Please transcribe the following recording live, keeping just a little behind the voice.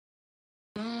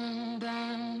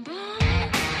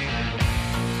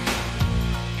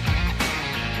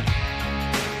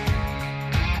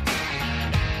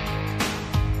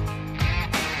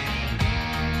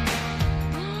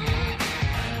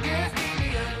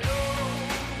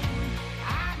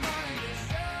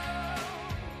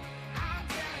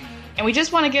And we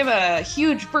just want to give a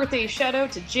huge birthday shout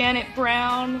out to Janet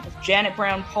Brown of Janet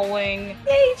Brown Polling.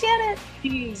 Yay, Janet!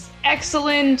 She's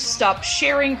excellent. Stop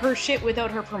sharing her shit without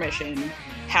her permission.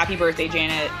 Happy birthday,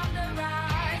 Janet.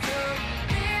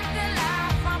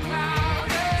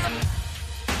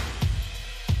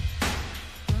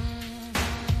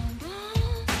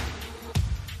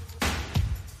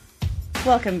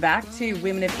 Welcome back to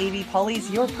Women of AV Polly's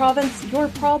Your Province, Your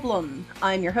Problem.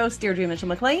 I'm your host, Deirdre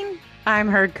Mitchell-McLean. I'm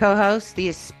her co-host, the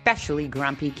especially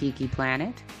grumpy Kiki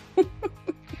Planet.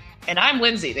 And I'm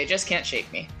Lindsay. They just can't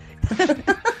shake me.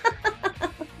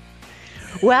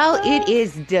 Well, it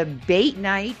is debate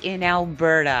night in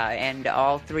Alberta, and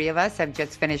all three of us have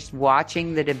just finished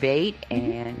watching the debate,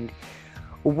 and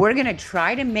we're going to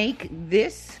try to make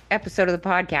this episode of the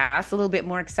podcast a little bit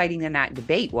more exciting than that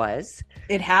debate was.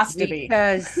 It has to be.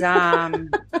 Because,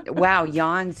 wow,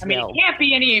 Yawnsville. I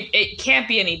mean, it can't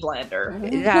be any blander.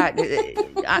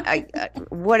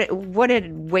 What a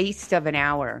waste of an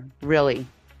hour, really.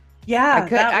 Yeah.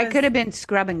 I could have been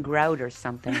scrubbing grout or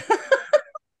something.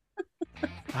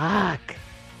 Fuck.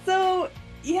 So,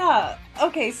 yeah.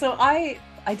 Okay, so I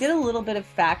did a little bit of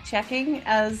fact checking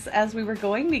as we were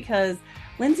going, because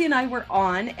Lindsay and I were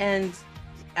on, and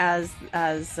as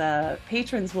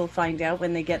patrons will find out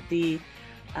when they get the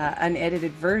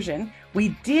unedited version,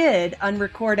 we did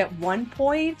unrecord at one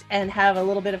point and have a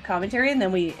little bit of commentary, and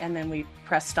then we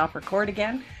press stop record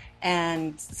again,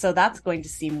 and so that's going to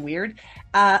seem weird.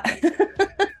 But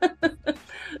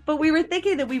we were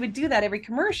thinking that we would do that every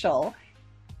commercial,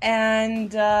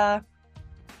 and yeah,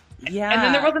 And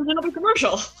then there wasn't another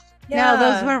commercial. Yeah. No,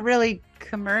 those weren't really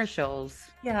commercials.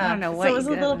 Yeah, I don't know what. So it was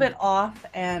a little bit off,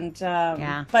 and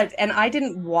yeah. But I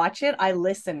didn't watch it. I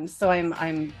listened, so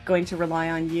I'm going to rely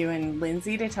on you and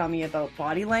Lindsay to tell me about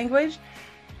body language.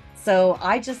 So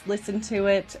I just listened to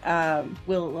it.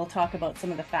 We'll talk about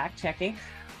some of the fact checking.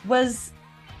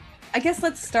 I guess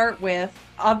let's start with,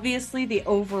 obviously the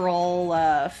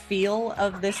overall feel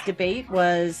of this debate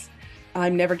was,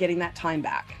 I'm never getting that time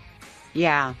back.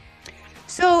 Yeah.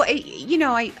 So,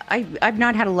 I've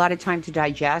not had a lot of time to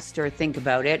digest or think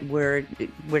about it. We're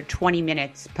 20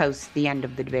 minutes post the end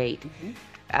of the debate.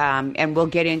 Mm-hmm. And we'll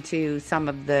get into some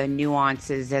of the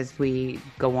nuances as we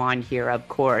go on here, of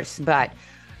course. But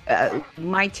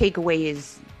my takeaway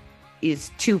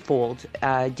is twofold.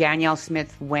 Danielle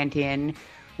Smith went in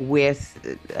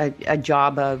with a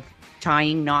job of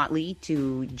tying Notley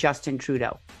to Justin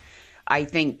Trudeau. I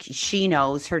think she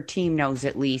knows, her team knows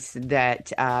at least,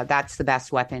 that that's the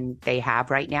best weapon they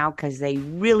have right now, because they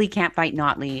really can't fight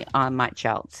Notley on much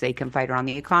else. They can fight her on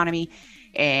the economy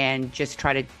and just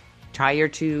try to tie her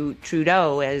to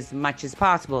Trudeau as much as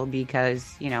possible,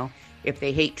 because, if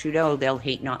they hate Trudeau, they'll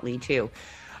hate Notley too.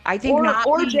 I think or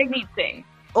Jagmeet Singh.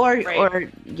 Or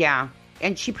yeah.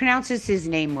 And she pronounces his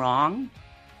name wrong,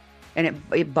 and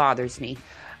it bothers me.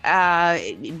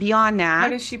 Beyond that, how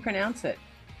does she pronounce it?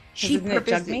 Isn't it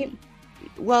Jagmeet?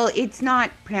 Well, it's not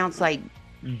pronounced like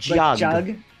jug. Like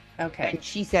jug? Okay. And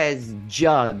she says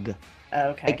jug.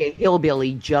 Okay. Like a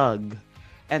hillbilly jug.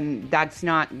 And that's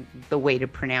not the way to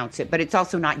pronounce it. But it's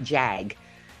also not jag.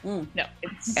 No,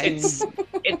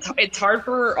 it's hard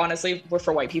for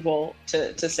white people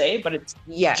to say, but it's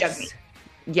Jagmeet.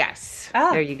 Yes.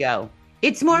 There you go.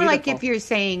 It's more like if you're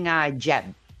saying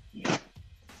Jeb.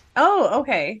 Oh,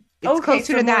 okay. It's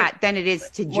closer to that than it is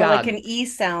to jug. More like an E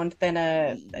sound than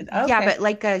a... Okay. Yeah, but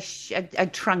like a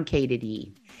truncated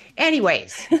E.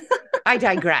 Anyways, I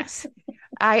digress.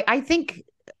 I think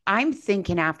I'm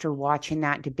thinking after watching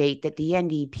that debate that the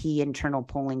NDP internal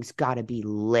polling's got to be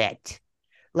lit.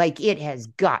 Like, it has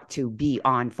got to be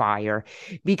on fire,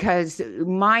 because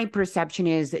my perception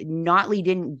is Notley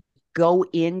didn't go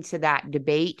into that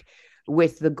debate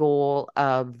with the goal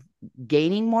of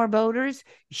gaining more voters.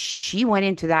 She went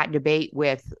into that debate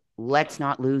with, let's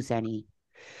not lose any,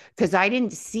 because I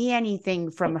didn't see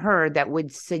anything from her that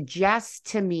would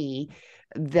suggest to me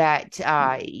that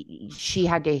she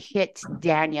had to hit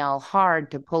Danielle hard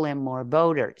to pull in more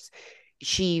voters.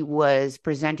 She was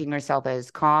presenting herself as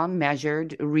calm,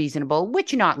 measured, reasonable,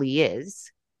 which Notley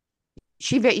is.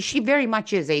 She very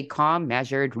much is a calm,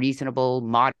 measured, reasonable,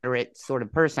 moderate sort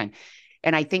of person.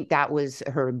 And I think that was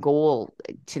her goal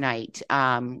tonight.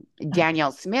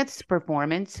 Danielle Smith's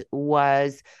performance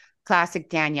was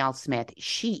classic Danielle Smith.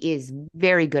 She is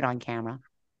very good on camera.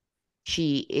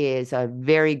 She is a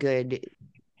very good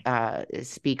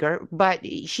speaker, but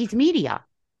she's media.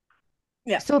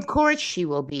 Yeah. So of course she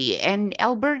will be. And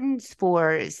Albertans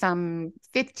for some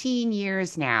 15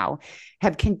 years now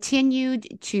have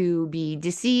continued to be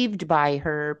deceived by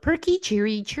her perky,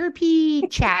 cheery, chirpy,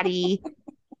 chatty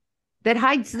that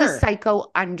hides the Her.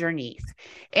 psycho underneath.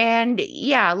 And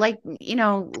yeah, like,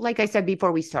 like I said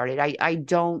before we started, I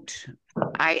don't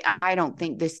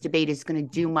think this debate is going to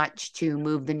do much to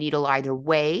move the needle either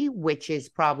way, which is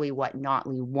probably what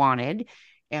Notley wanted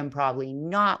and probably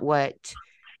not what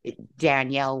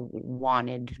Danielle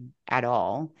wanted at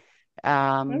all.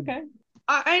 Okay.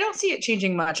 I don't see it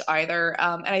changing much either.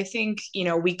 And I think,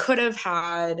 we could have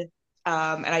had,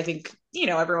 and I think,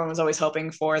 everyone was always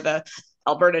hoping for the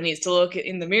Alberta needs to look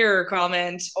in the mirror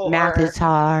comment, Math or is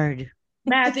hard.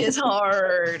 math is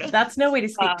hard. That's no way to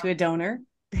speak to a donor.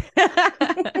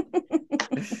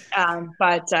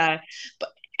 But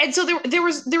and so there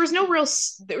was no real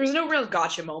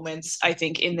gotcha moments, I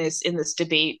think, in this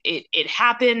debate. It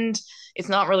happened. It's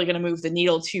not really going to move the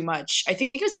needle too much. I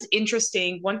think it was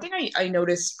interesting. One thing I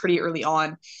noticed pretty early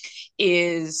on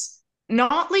is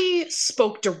Notley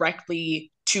spoke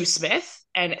directly to Smith,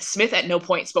 and Smith at no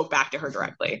point spoke back to her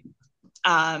directly.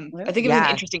 I think it was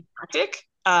an interesting tactic.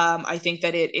 I think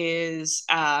that it is.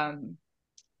 I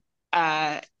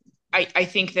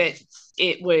think that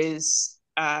it was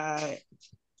an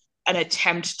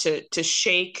attempt to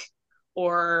shake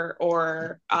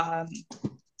or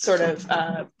sort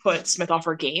of put Smith off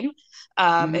her game,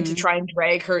 and to try and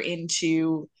drag her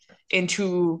into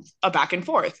a back and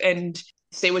forth. And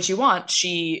say what you want,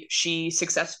 she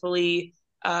successfully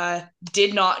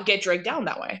did not get dragged down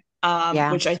that way.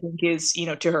 Which I think is,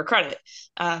 to her credit.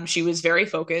 She was very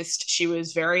focused. She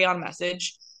was very on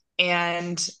message.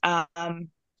 And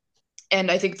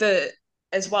I think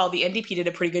as well, the NDP did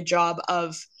a pretty good job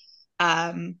of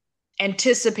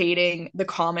anticipating the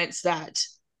comments that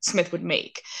Smith would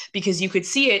make, because you could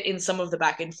see it in some of the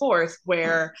back and forth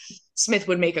where Smith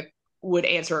would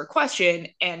answer a question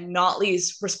and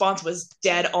Notley's response was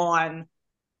dead on,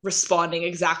 responding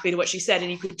exactly to what she said, and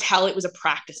you could tell it was a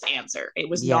practiced answer. It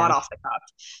was not off the cuff.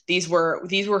 These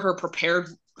were her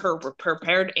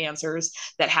prepared answers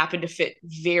that happened to fit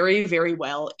very, very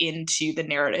well into the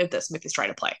narrative that Smith is trying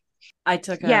to play.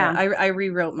 I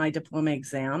rewrote my diploma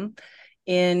exam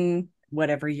in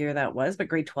whatever year that was, but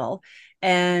grade 12,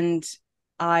 and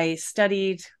I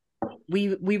studied.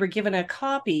 We were given a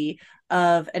copy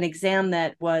of an exam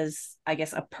that was, I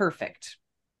guess, a perfect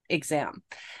exam,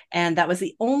 and that was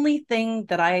the only thing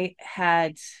that I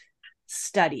had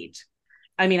studied.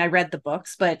 I mean, I read the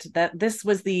books, but this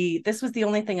was the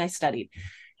only thing I studied.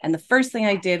 And the first thing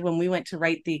I did when we went to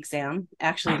write the exam,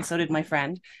 actually, and so did my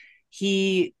friend,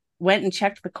 he went and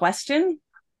checked the question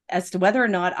as to whether or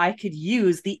not I could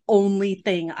use the only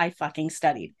thing I fucking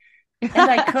studied. And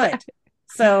I could.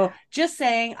 So just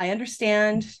saying, I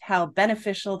understand how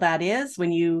beneficial that is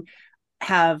when you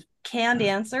have canned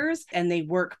answers and they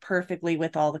work perfectly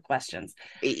with all the questions.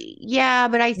 Yeah,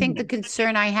 but I think the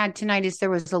concern I had tonight is there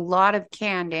was a lot of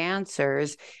canned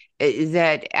answers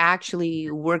that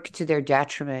actually work to their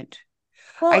detriment.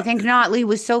 Well, I think Notley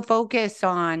was so focused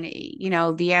on,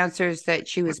 the answers that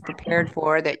she was prepared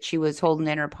for, that she was holding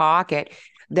in her pocket,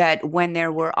 that when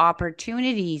there were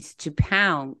opportunities to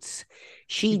pounce,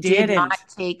 she did not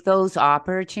take those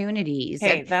opportunities.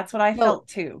 Hey, that's what I felt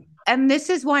too. And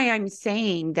this is why I'm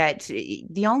saying that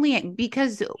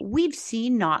because we've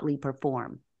seen Notley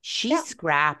perform. She's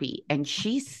scrappy and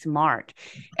she's smart.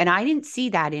 And I didn't see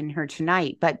that in her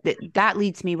tonight. But that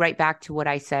leads me right back to what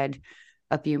I said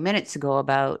a few minutes ago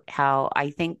about how I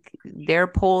think their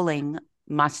polling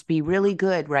must be really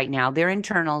good right now. Their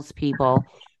internals, people.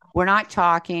 We're not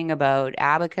talking about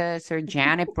Abacus or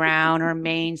Janet Brown or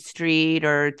Main Street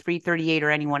or 338 or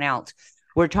anyone else.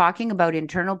 We're talking about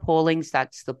internal pollings.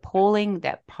 That's the polling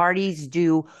that parties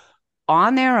do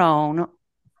on their own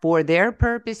for their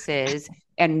purposes,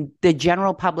 and the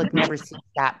general public never sees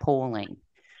that polling.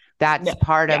 That's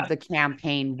part of the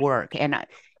campaign work. And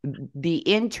the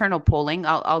internal polling,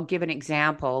 I'll give an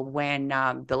example. When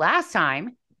the last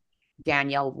time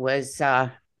Danielle was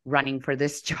running for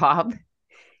this job,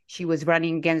 she was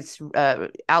running against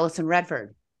Alison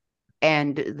Redford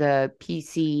and the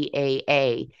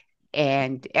PCAA.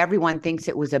 And everyone thinks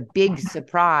it was a big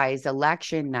surprise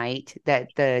election night that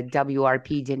the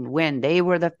WRP didn't win. They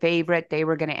were the favorite. They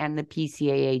were going to end the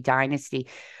PCAA dynasty.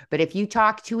 But if you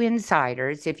talk to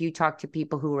insiders, if you talk to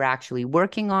people who were actually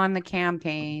working on the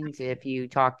campaigns, if you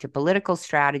talk to political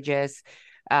strategists,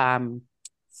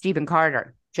 Stephen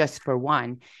Carter, just for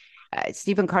one,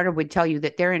 Stephen Carter would tell you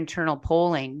that their internal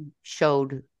polling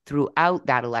showed throughout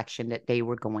that election that they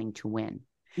were going to win.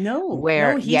 He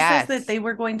says that they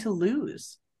were going to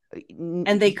lose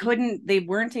and they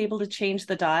weren't able to change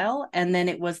the dial. And then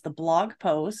it was the blog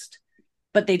post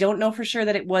but they don't know for sure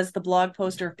that it was the blog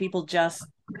post or if people just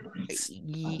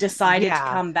decided to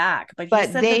come back. But he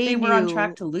said that they were on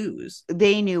track to lose.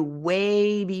 They knew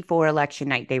way before election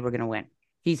night they were going to win.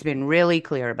 He's been really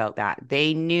clear about that.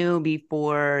 They knew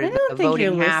before the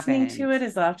voting happened. Listening to it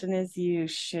as often as you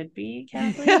should be,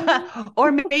 Kathleen.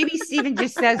 Or maybe Stephen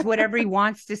just says whatever he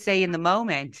wants to say in the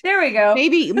moment. There we go.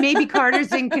 Maybe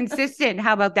Carter's inconsistent.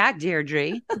 How about that,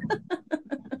 Deirdre?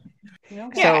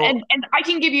 Okay. Yeah, and I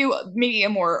can give you maybe a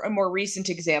more recent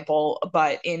example,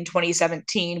 but in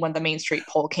 2017, when the Main Street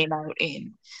poll came out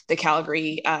in the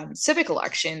Calgary civic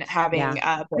election, having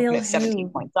Smith 17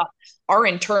 points up, our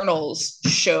internals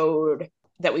showed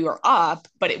that we were up,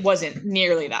 but it wasn't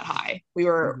nearly that high. We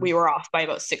were off by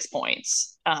about 6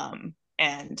 points,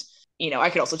 and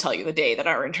I could also tell you the day that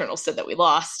our internals said that we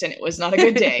lost, and it was not a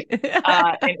good day.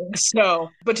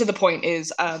 But to the point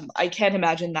is, I can't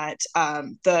imagine that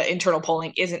the internal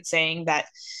polling isn't saying that,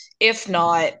 if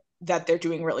not that they're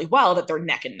doing really well, that they're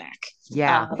neck and neck.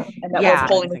 Yeah. And that we're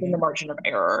polling within the margin of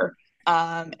error.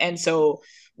 And so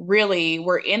really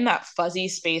we're in that fuzzy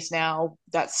space now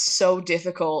that's so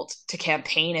difficult to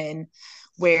campaign in,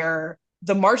 where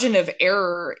the margin of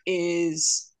error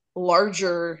is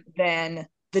larger than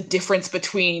the difference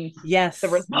between the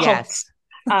results.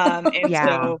 And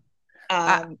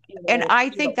I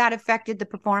think that affected the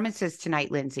performances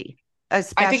tonight, Lindsay,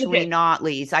 especially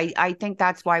Notley's. I think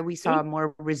that's why we saw a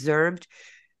more reserved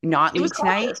Notley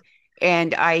tonight.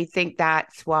 And I think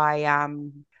that's why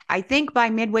I think by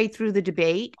midway through the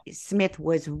debate, Smith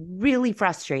was really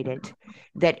frustrated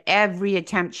that every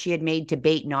attempt she had made to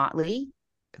bait Notley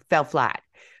fell flat.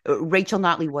 Rachel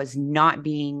Notley was not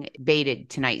being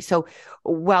baited tonight. So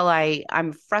while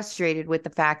I'm frustrated with the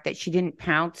fact that she didn't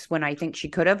pounce when I think she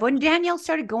could have, when Danielle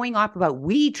started going off about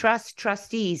we trust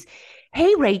trustees,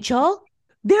 hey, Rachel,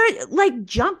 they're like,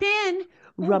 jump in,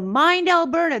 remind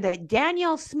Alberta that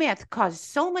Danielle Smith caused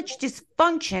so much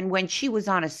dysfunction when she was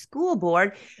on a school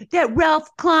board that Ralph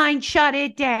Klein shut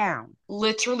it down.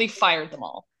 Literally fired them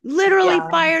all.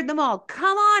 Fired them all.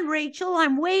 Come on, Rachel,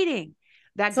 I'm waiting.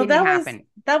 That didn't happen.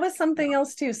 That was something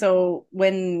else too. So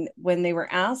when they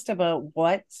were asked about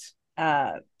what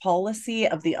policy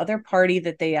of the other party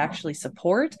that they actually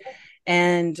support,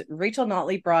 and Rachel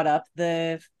Notley brought up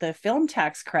the film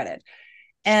tax credit,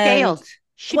 and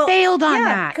she failed on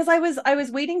that, because I was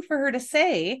waiting for her to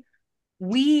say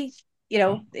it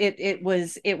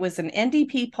was an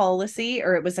NDP policy,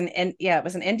 or it was an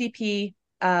NDP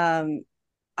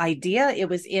idea. It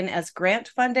was in as grant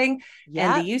funding,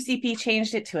 and the UCP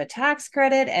changed it to a tax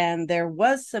credit, and there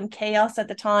was some chaos at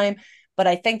the time, but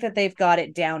I think that they've got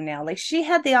it down now. Like, she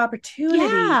had the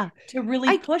opportunity to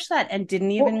really push that and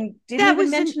didn't even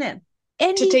mention it.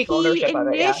 NDP to take ownership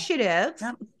initiative.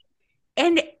 Of it,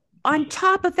 and on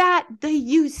top of that, the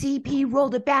UCP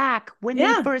rolled it back when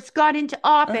they first got into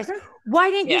office. Why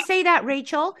didn't you say that,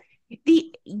 Rachel?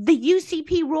 The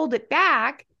UCP rolled it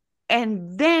back,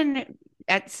 and then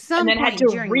at some point had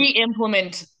to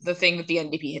re-implement the thing that the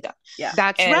NDP had done. Yeah,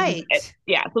 that's right.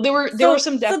 So there were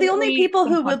some. So the only people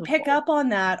who will pick up on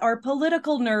that are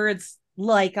political nerds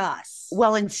like us.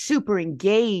 Well, and super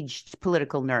engaged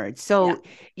political nerds. So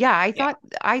I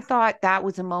thought that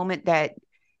was a moment that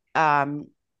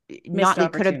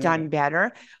Notley could have done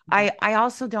better. I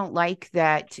also don't like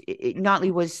that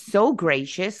Notley was so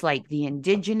gracious, like the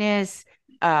Indigenous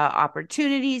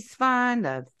Opportunities Fund,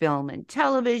 the Film and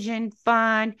Television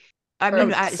Fund.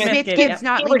 Smith gives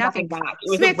Notley nothing back. It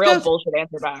was a real bullshit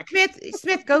answer back.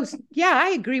 Smith goes, I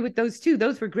agree with those too.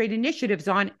 Those were great initiatives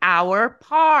on our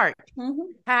part.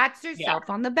 Pats herself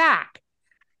on the back.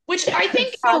 Which I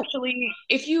think actually,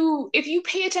 if you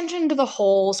pay attention to the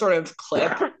whole sort of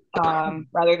clip,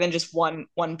 rather than just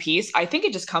one piece, I think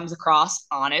it just comes across,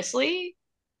 honestly,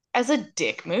 as a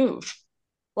dick move.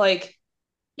 Like,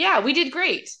 yeah, we did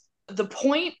great. The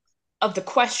point of the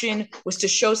question was to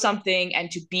show something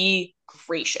and to be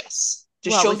gracious.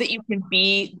 Show that you can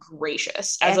be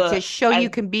gracious. You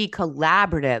can be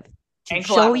collaborative.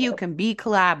 You can be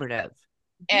collaborative.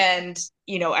 And,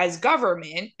 as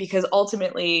government, because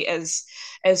ultimately, as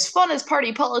fun as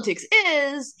party politics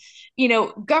is,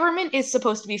 government is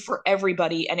supposed to be for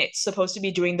everybody, and it's supposed to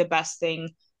be doing the best thing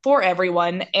for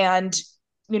everyone. And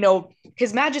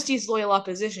His Majesty's loyal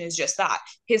opposition is just that.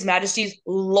 His Majesty's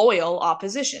loyal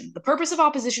opposition. The purpose of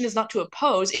opposition is not to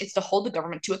oppose, it's to hold the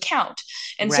government to account.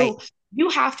 And so you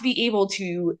have to be able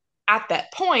to, at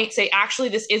that point, say, actually,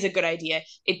 this is a good idea.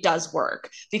 It does work.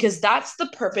 Because that's the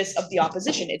purpose of the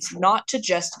opposition. It's not to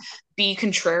just be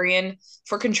contrarian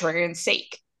for contrarian's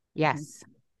sake. Yes.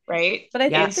 Right? But I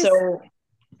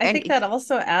think that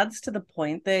also adds to the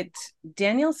point that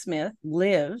Danielle Smith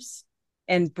lives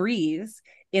and breathes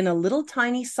in a little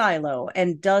tiny silo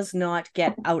and does not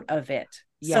get out of it.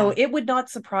 Yeah. So it would not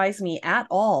surprise me at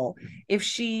all if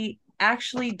she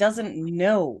actually doesn't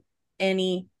know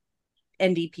any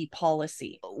NDP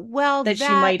policy Well, that she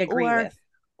might agree with.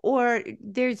 Or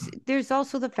there's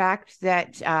also the fact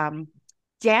that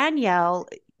Danielle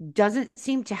doesn't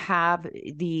seem to have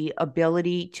the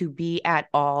ability to be at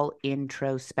all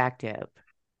introspective.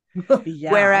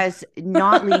 Yeah. Whereas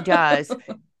Notley does.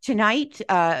 Tonight,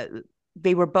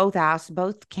 they were both asked,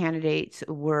 both candidates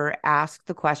were asked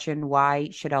the question, why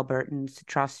should Albertans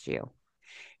trust you?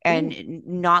 And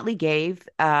Notley gave,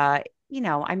 you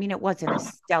know, I mean, it wasn't a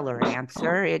stellar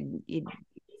answer. It's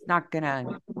not going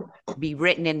to be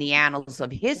written in the annals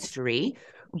of history,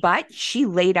 but she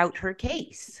laid out her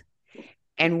case.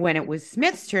 And when it was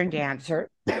Smith's turn to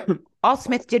answer, all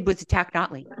Smith did was attack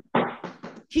Notley.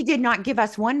 He did not give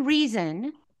us one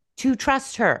reason to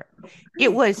trust her.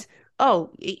 It was,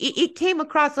 it came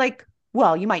across like,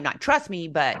 well, you might not trust me,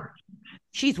 but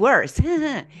she's worse.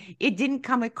 It didn't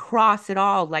come across at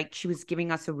all like she was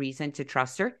giving us a reason to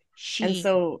trust her. She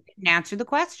didn't answer the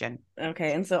question.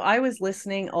 Okay. And so I was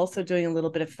listening, also doing a little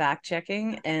bit of fact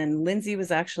checking, and Lindsay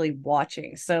was actually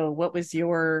watching. So what was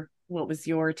your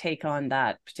take on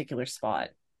that particular spot?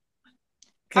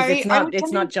 Because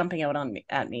it's not jumping out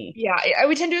at me. Yeah, I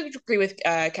would tend to agree with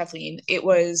Kathleen. It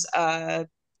was the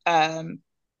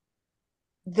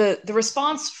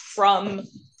response from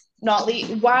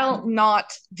Notley, while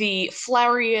not the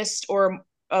floweriest or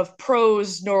of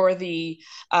prose nor the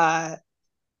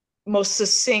most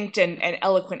succinct and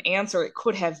eloquent answer it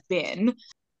could have been,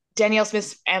 Danielle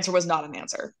Smith's answer was not an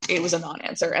answer. It was a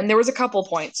non-answer, and there was a couple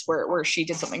points where she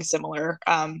did something similar.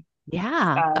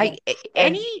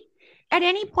 At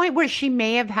any point where she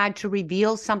may have had to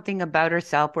reveal something about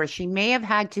herself, where she may have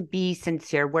had to be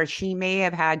sincere, where she may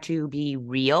have had to be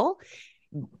real,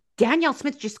 Danielle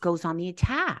Smith just goes on the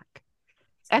attack.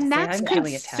 And that's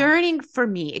concerning for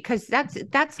me, because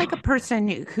that's like a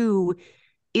person who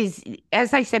is,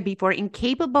 as I said before,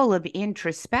 incapable of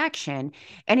introspection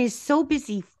and is so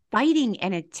busy fighting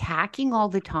and attacking all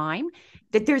the time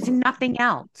that there's nothing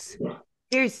else.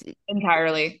 There's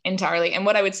entirely. And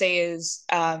what I would say is,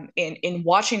 in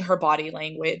watching her body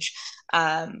language,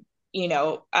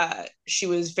 she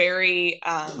was very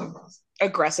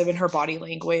aggressive in her body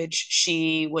language.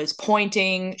 She was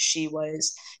pointing, she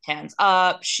was hands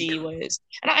up, she was,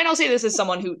 and I'll say this as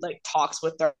someone who like talks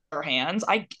with their hands.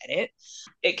 I get it.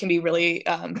 It can be really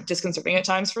disconcerting at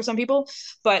times for some people,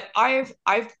 but I've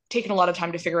taken a lot of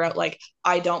time to figure out, like,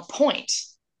 I don't point.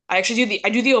 I actually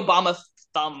do the Obama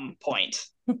thumb point.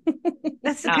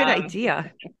 That's a good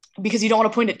idea, because you don't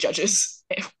want to point at judges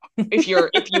if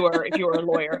you're a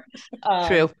lawyer.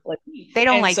 True. They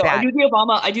don't like that. I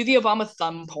do the Obama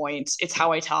thumb point. It's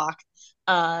how I talk.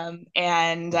 And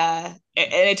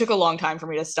it took a long time for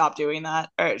me to stop doing that,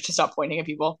 or to stop pointing at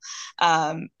people.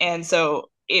 And so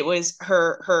it was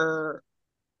her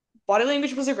body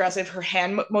language was aggressive. Her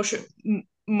hand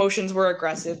motions were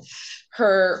aggressive.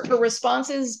 Her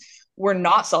responses were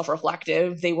not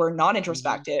self-reflective. They were not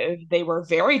introspective. They were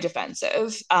very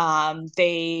defensive.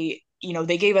 They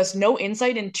gave us no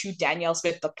insight into Danielle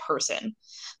Smith, the person.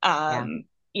 At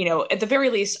the very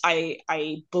least,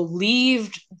 I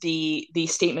believed the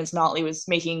statements Notley was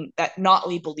making, that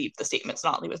Notley believed the statements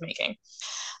Notley was making.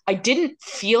 I didn't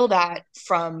feel that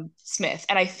from Smith.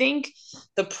 And I think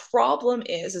the problem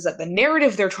is that the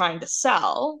narrative they're trying to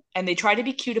sell, and they try to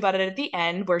be cute about it at the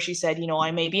end, where she said, I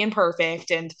may be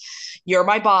imperfect and you're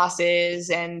my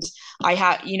bosses, and I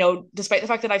have, despite the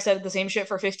fact that I've said the same shit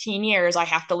for 15 years, I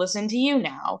have to listen to you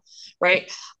now,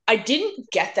 right? I didn't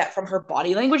get that from her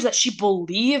body language, that she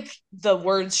believed the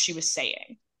words she was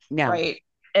saying. No. Right.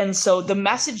 And so the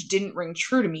message didn't ring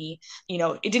true to me.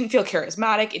 It didn't feel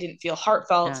charismatic. It didn't feel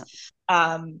heartfelt.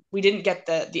 Yeah. We didn't get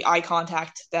the eye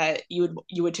contact that you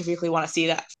would typically want to see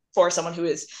that for someone who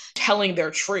is telling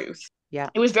their truth. Yeah.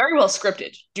 It was very well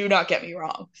scripted. Do not get me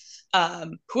wrong.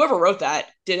 Whoever wrote that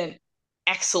did an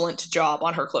excellent job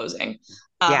on her closing.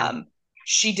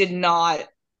 She did not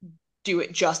do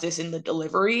it justice in the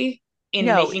delivery.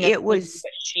 It was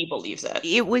she believes it.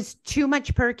 It was too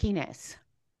much perkiness.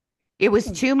 It was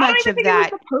too much of that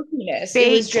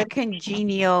fake,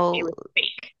 congenial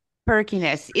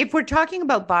perkiness. If we're talking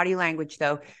about body language,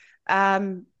 though,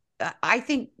 I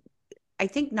think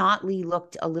Notley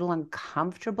looked a little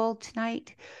uncomfortable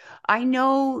tonight. I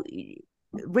know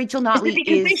Rachel Notley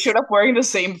because they showed up wearing the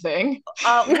same thing.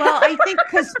 Well, I think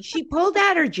because she pulled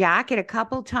out her jacket a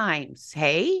couple times.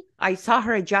 Hey, I saw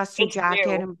her adjust her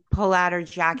jacket and pull out her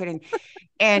jacket,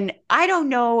 and I don't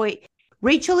know.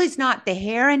 Rachel is not the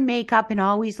hair and makeup and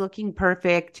always looking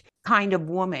perfect kind of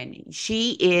woman.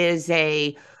 She is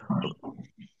a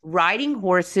riding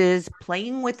horses,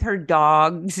 playing with her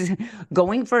dogs,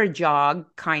 going for a jog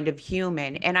kind of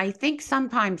human. And I think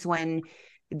sometimes when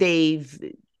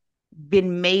they've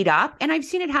been made up, and I've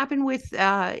seen it happen with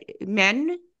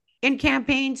men in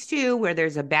campaigns too, where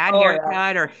there's a bad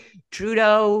haircut or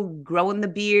Trudeau growing the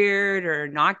beard or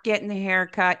not getting the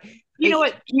haircut. You know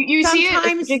what? You see it.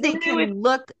 Sometimes they can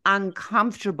look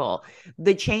uncomfortable.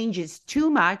 The change is too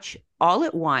much all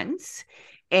at once,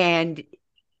 and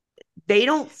they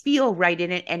don't feel right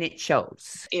in it, and it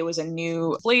shows. It was a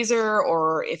new blazer,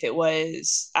 or if it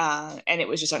was and it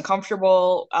was just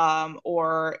uncomfortable,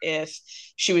 or if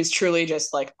she was truly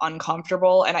just like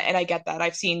uncomfortable. And I get that.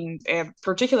 I've seen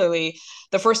particularly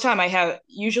the first time I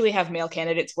usually have male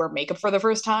candidates wear makeup for the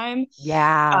first time.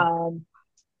 Yeah.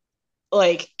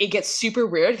 Like it gets super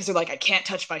weird because they're like, I can't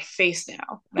touch my face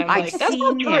now. And I'm like, that's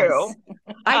not true.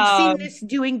 Yes. I've seen this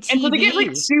doing TV. And so they get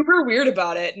like super weird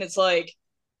about it. And it's like,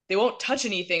 they won't touch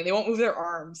anything. They won't move their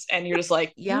arms. And you're just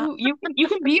like, yeah, you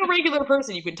can be a regular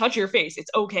person. You can touch your face.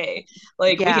 It's okay.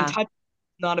 Like we can touch,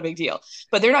 not a big deal.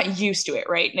 But they're not used to it,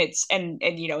 right? And it's and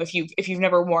you know, if you've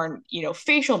never worn, you know,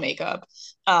 facial makeup,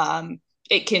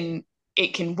 it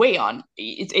can weigh on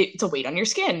it's a weight on your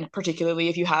skin, particularly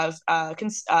if you have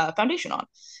foundation on.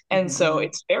 And so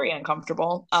it's very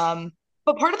uncomfortable.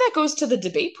 But part of that goes to the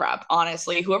debate prep,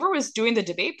 honestly. Whoever was doing the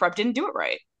debate prep didn't do it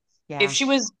right. Yeah. If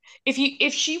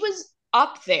she was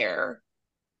up there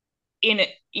in,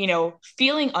 you know,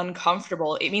 feeling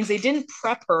uncomfortable, it means they didn't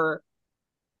prep her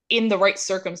in the right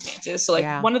circumstances. So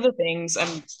like one of the things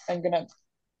I'm gonna,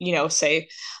 you know, say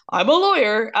I'm a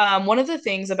lawyer. One of the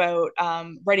things about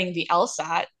writing the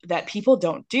LSAT that people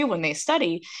don't do when they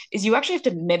study is you actually have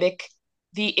to mimic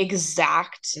the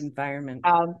exact environment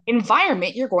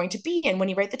you're going to be in when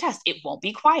you write the test. It won't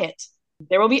be quiet.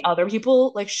 There will be other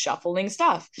people like shuffling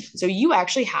stuff. So you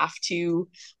actually have to,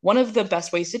 one of the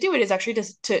best ways to do it is actually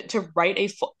to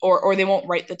write or they won't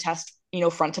write the test, you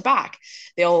know, front to back.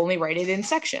 They'll only write it in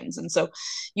sections. And so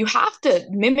you have to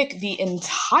mimic the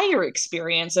entire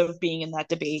experience of being in that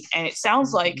debate. And it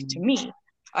sounds like, to me,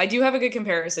 I do have a good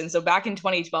comparison. So back in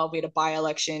 2012, we had a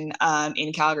by-election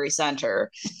in Calgary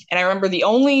Center. And I remember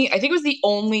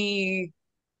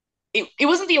it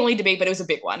wasn't the only debate, but it was a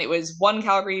big one. It was one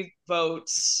Calgary vote.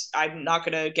 I'm not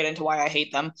going to get into why I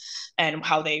hate them and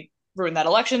how they ruined that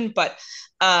election. But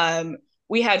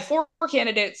we had 4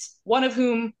 candidates, one of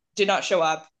whom did not show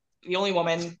up. The only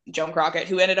woman, Joan Crockett,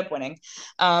 who ended up winning.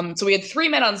 So we had 3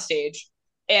 men on stage.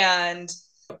 And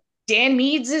Dan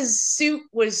Meads' suit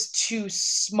was too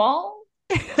small.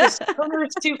 Chris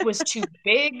Turner's suit was too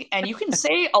big. And you can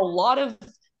say a lot of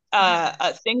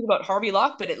things about Harvey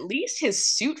Locke, but at least his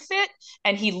suit fit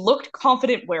and he looked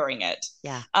confident wearing it.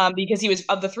 Yeah. Because he was,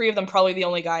 of the 3 of them, probably the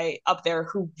only guy up there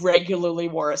who regularly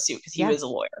wore a suit because he was a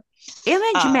lawyer.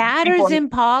 Image matters in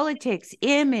politics.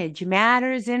 Image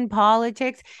matters in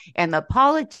politics. And the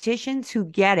politicians who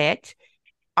get it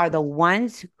are the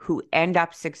ones who end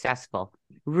up successful.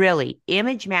 Really,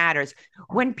 image matters.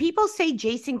 When people say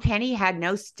Jason Kenney had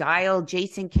no style,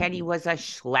 Jason Kenney was a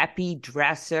schleppy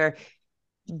dresser,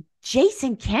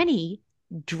 Jason Kenney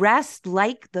dressed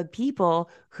like the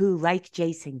people who like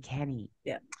Jason Kenney.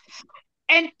 Yeah.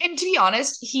 And to be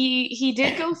honest, he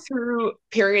did go through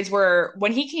periods where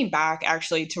when he came back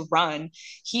actually to run,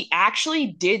 he actually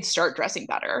did start dressing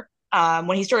better.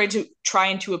 When he started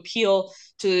trying to appeal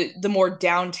to the more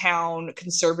downtown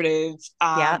conservative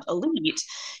elite,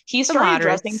 he started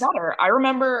dressing better. I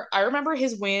remember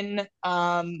his win.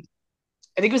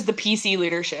 I think it was the PC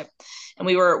leadership, and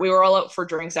we were all out for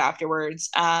drinks afterwards.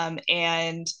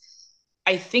 And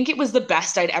I think it was the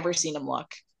best I'd ever seen him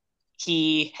look.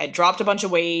 He had dropped a bunch of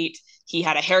weight. He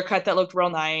had a haircut that looked real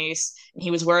nice. And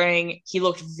he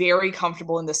looked very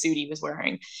comfortable in the suit he was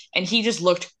wearing. And he just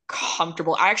looked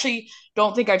comfortable. I actually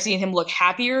don't think I've seen him look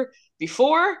happier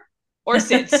before or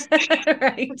since.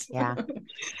 Right. Yeah.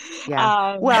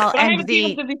 Yeah. Well, and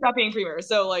he stopped being premier.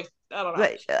 So like, I don't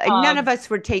know. None of us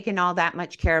were taking all that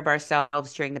much care of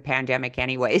ourselves during the pandemic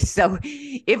anyway. So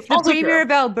if the premier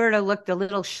of Alberta looked a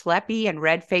little schleppy and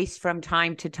red-faced from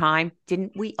time to time,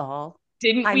 didn't we all?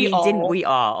 Didn't we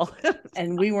all?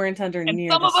 And we weren't under and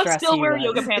near some the of us still wear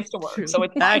yoga pants to work. So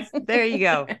it's nice. There you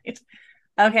go. Right.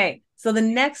 Okay. So the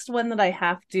next one that I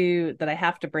have to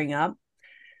bring up,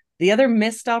 the other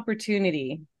missed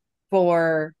opportunity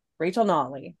for Rachel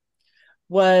Notley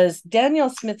was Danielle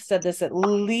Smith said this at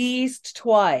least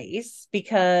twice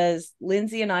because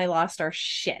Lindsay and I lost our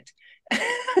shit.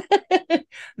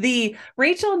 The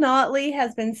Rachel Notley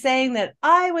has been saying that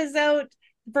I was out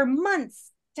for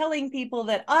months telling people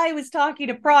that I was talking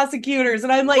to prosecutors,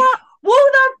 and I'm like, who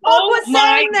the fuck was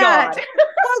saying that? So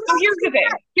here's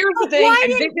the thing. Why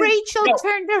didn't Rachel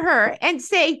turn to her and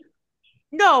say,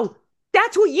 "No,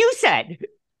 that's what you said.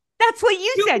 That's what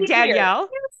you said, Danielle."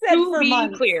 To be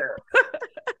clear,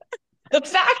 the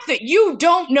fact that you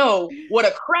don't know what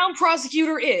a Crown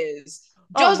prosecutor is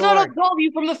does not absolve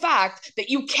you from the fact that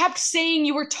you kept saying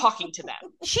you were talking to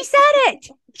them. She said it.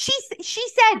 She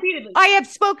said, repeatedly. I have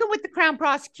spoken with the Crown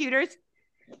prosecutors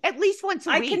at least once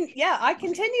a week. I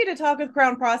continue to talk with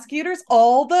Crown prosecutors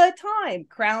all the time.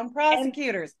 Crown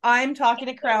prosecutors. I'm talking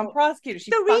to Crown prosecutors.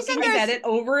 She fucking said it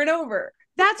over and over.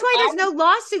 That's why there's no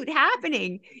lawsuit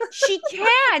happening. She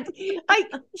can't. Like,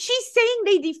 she's saying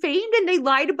they defamed and they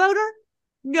lied about her.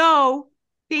 No,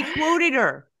 they quoted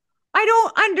her. I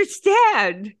don't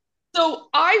understand. So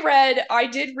I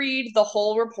did read the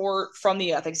whole report from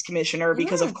the ethics commissioner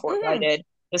because of course I did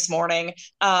this morning.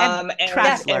 And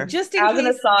just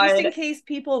in case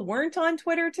people weren't on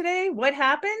Twitter today, what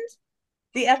happened?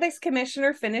 The ethics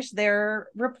commissioner finished their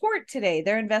report today,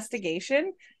 their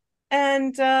investigation,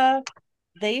 and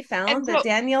they found that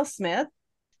Danielle Smith.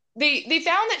 They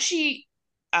found that she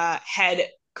had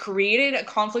created a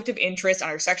conflict of interest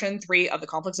under Section 3 of the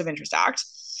Conflicts of Interest Act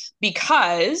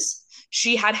because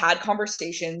she had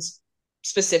conversations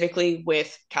specifically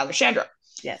with Tyler Shandro.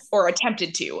 Yes. Or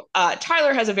attempted to.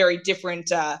 Tyler has a very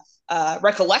different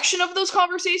recollection of those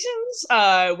conversations,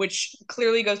 which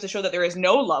clearly goes to show that there is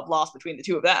no love lost between the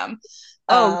two of them.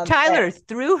 Tyler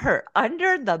threw her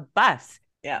under the bus.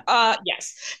 Yeah.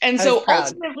 Yes. And so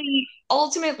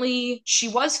ultimately, she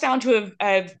was found to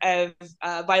have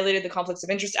violated the Conflicts of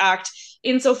Interest Act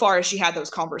insofar as she had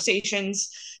those conversations.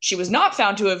 She was not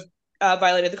found to have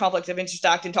violated the Conflict of Interest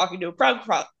Act in talking to a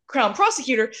Crown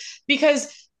prosecutor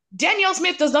because Danielle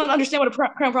Smith does not understand what a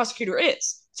Crown prosecutor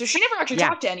is. So she never actually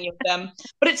talked to any of them,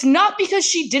 but it's not because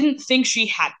she didn't think she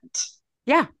hadn't.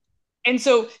 Yeah. And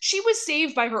so she was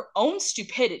saved by her own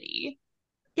stupidity.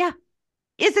 Yeah.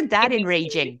 Isn't that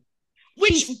enraging?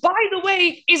 Which, by the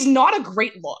way, is not a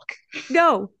great look.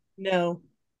 No, it's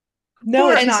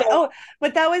not.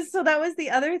 But that was the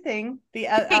other thing.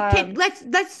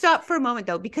 Let's stop for a moment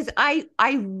though, because I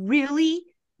really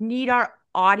need our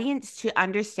audience to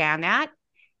understand that,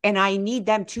 and I need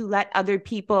them to let other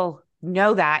people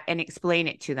know that and explain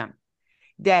it to them.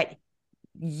 That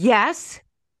yes,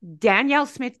 Danielle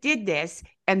Smith did this,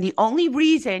 and the only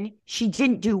reason she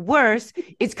didn't do worse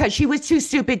is because she was too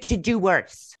stupid to do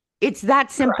worse. It's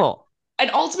that simple. Correct.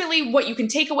 And ultimately, what you can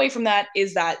take away from that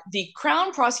is that the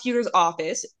Crown Prosecutor's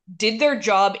Office did their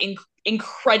job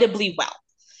incredibly well.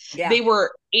 Yeah. They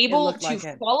were able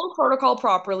to follow protocol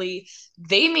properly.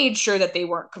 They made sure that they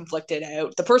weren't conflicted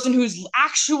out. The person whose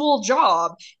actual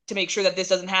job to make sure that this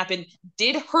doesn't happen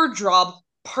did her job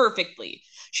perfectly.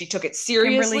 She took it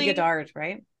seriously. Kimberly Goddard,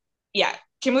 right? Yeah.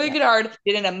 Kimberly Goddard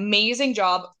did an amazing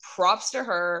job. Props to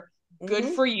her. Good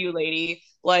for you, lady.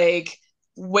 Like,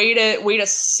 way to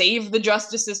save the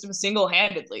justice system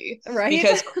single-handedly. Right.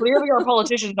 Because clearly our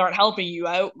politicians aren't helping you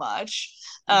out much.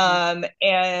 And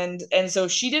so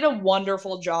she did a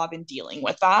wonderful job in dealing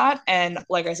with that. And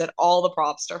like I said, all the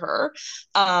props to her.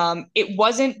 It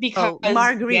wasn't because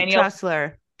Marguerite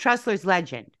Tressler's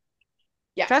legend.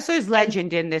 Yeah. Tressler's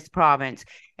legend in this province.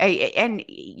 And,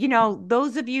 you know,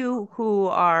 those of you who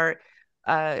are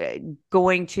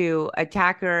going to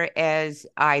attack her as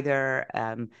either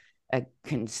a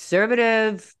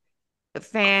conservative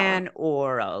fan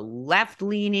or a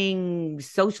left-leaning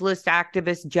socialist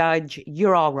activist judge,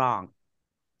 you're all wrong.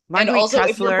 Marguerite and also,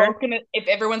 Tressler, if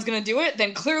everyone's going to do it,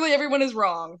 then clearly everyone is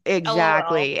wrong.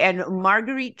 Exactly. LOL. And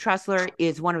Marguerite Tressler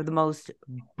is one of the most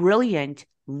brilliant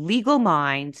legal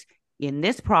minds in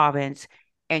this province,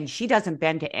 and she doesn't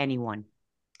bend to anyone.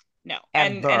 No.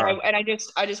 And I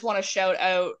just want to shout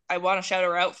out,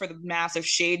 her out for the massive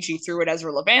shade she threw at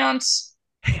Ezra Levant.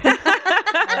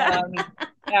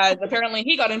 As apparently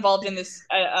he got involved in this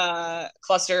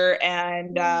cluster,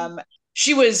 and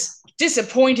she was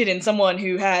disappointed in someone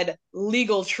who had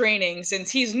legal training, since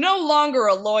he's no longer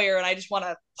a lawyer. And I just want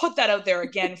to put that out there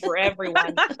again for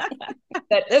everyone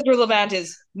that Ezra Levant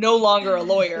is no longer a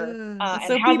lawyer, and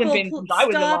so hasn't been since I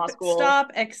was in law school.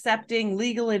 Stop accepting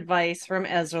legal advice from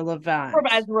Ezra Levant.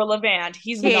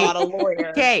 He's not a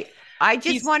lawyer. Okay. I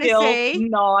just want to say,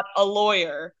 not a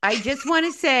lawyer. I just want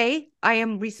to say I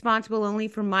am responsible only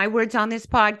for my words on this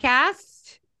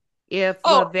podcast. If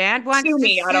Levant wants to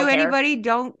sue anybody,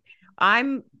 don't.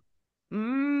 And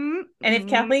if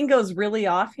Kathleen goes really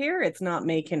off here, it's not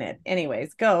making it.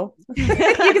 Anyways, go. You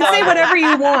can say whatever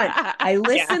you want. I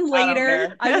listen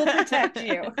later. I will protect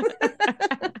you.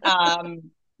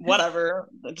 whatever,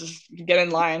 just get in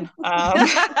line.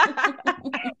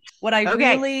 What I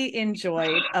really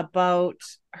enjoyed about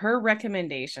her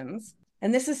recommendations,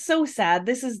 and this is so sad,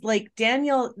 this is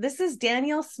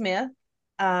Danielle Smith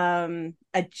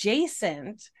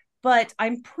adjacent, but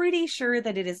I'm pretty sure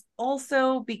that it is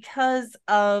also because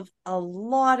of a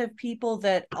lot of people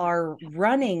that are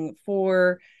running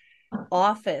for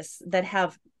office that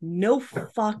have no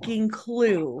fucking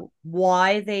clue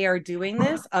why they are doing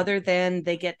this other than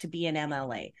they get to be an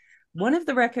MLA. One of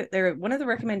the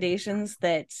recommendations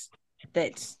that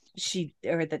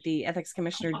the ethics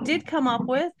commissioner did come up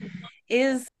with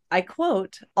is, I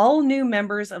quote, all new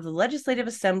members of the Legislative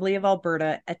Assembly of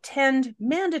Alberta attend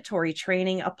mandatory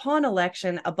training upon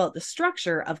election about the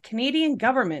structure of Canadian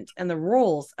government and the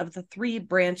roles of the three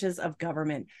branches of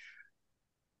government.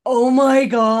 Oh my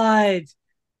God.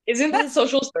 Isn't that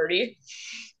Social 30?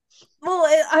 Well,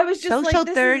 I was just Social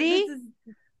 30?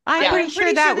 I'm pretty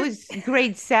sure that was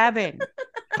grade 7.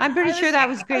 I'm pretty sure that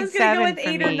was grade 7 go with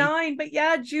 8 or 9, but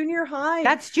yeah, junior high.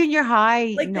 That's junior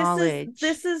high knowledge.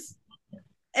 This is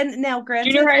and now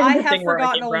granted, I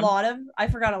forgot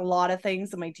a lot of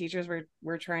things that my teachers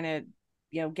were trying to,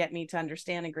 get me to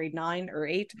understand in grade 9 or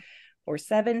 8 or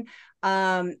 7.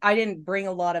 I didn't bring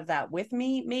a lot of that with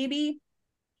me, maybe,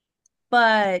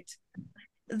 but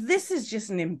this is just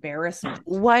an embarrassment.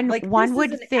 One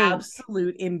would think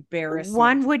absolute embarrassment.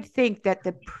 One would think that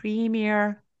the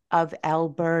Premier of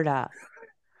Alberta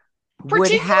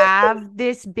would have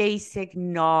this basic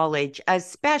knowledge,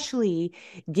 especially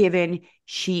given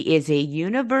she is a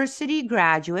university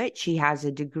graduate. She has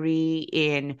a degree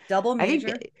in double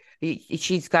major.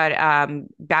 She's got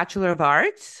Bachelor of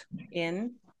Arts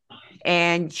in,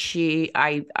 and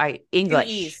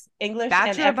English.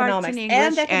 Bachelor of Arts in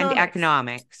English and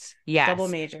economics. Yes. Double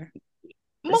major.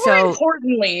 More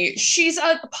importantly, she's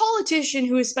a politician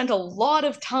who has spent a lot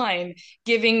of time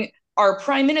giving our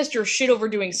prime minister shit over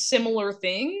doing similar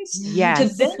things. Yes. To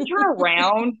then turn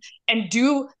around and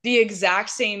do the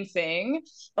exact same thing.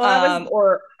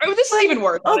 This is even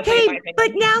worse. Okay,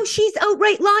 but now she's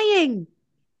outright lying.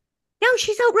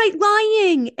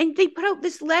 And they put out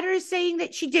this letter saying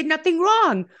that she did nothing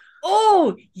wrong.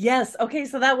 Oh, yes. Okay,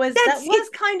 so that was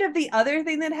kind of the other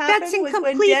thing that happened. That's in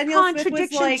complete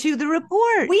contradiction to the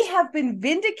report. We have been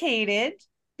vindicated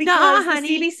because the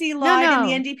CBC lied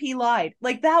and the NDP lied.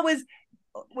 That was,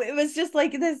 it was just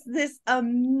like this. The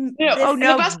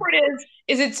best part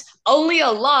is it's only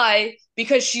a lie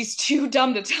because she's too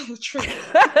dumb to tell the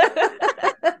truth.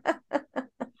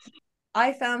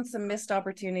 I found some missed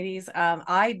opportunities.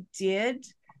 I did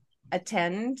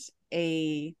attend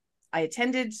a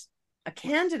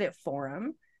candidate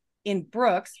forum in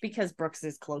Brooks because Brooks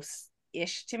is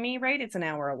close-ish to me, right? It's an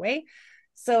hour away.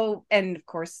 So, and of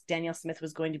course, Danielle Smith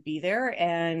was going to be there,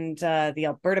 and the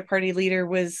Alberta Party leader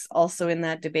was also in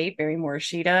that debate, Barry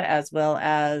Morishita, as well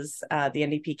as the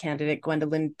NDP candidate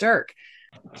Gwendolyn Dirk.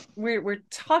 We're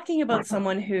talking about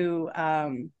someone who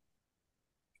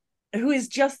is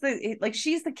just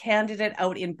she's the candidate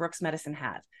out in Brooks Medicine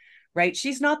Hat. Right?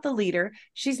 She's not the leader.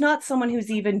 She's not someone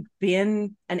who's even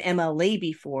been an MLA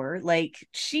before.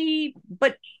 She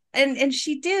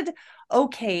did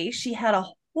okay. She had a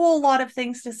whole lot of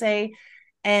things to say,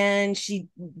 and she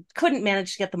couldn't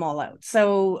manage to get them all out.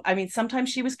 So, I mean, sometimes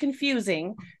she was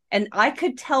confusing, and I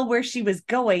could tell where she was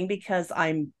going because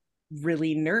I'm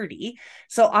really nerdy.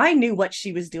 So I knew what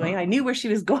she was doing. I knew where she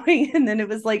was going, and then it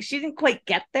was like she didn't quite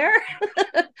get there.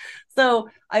 So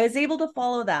I was able to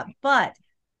follow that, but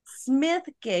Smith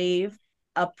gave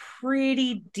a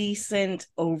pretty decent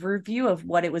overview of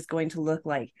what it was going to look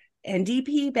like.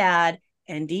 NDP bad,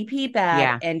 NDP bad,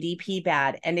 yeah. NDP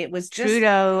bad. And it was just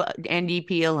Trudeau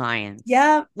NDP alliance.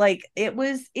 Yeah, it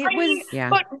was yeah.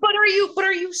 But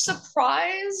are you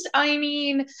surprised? I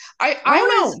mean,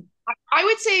 I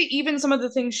would say even some of the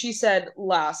things she said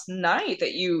last night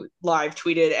that you live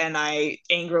tweeted and I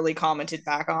angrily commented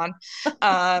back on.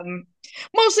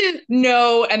 Mostly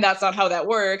no, and that's not how that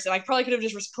works. And I probably could have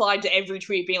just replied to every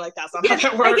tweet being like, that's not how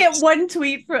that works.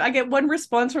 I get one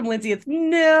response from Lindsay. It's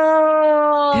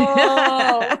no.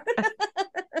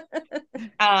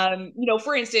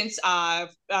 For instance,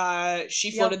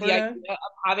 she floated the idea of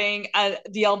having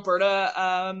the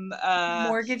Alberta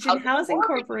Mortgage and Housing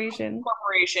Corporation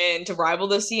to rival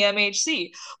the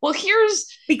CMHC. Well, here's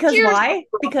why?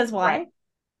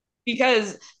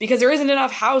 Because there isn't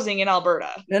enough housing in Alberta.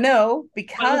 No,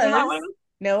 because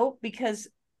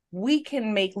we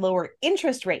can make lower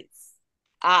interest rates.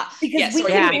 Because we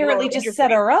can apparently just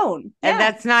set our own. And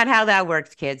that's not how that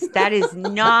works, kids. That is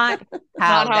not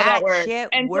how that works. Shit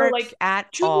and works so, at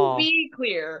all. To be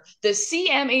clear, the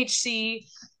CMHC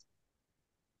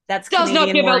That's does not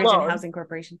Canadian give out Mortgage and loans. Housing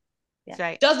Corporation. That's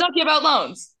right. Does not give out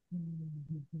loans.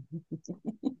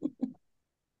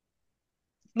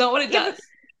 Not what it Yeah, does.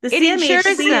 The It insures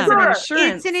CMHC is an them. insurance.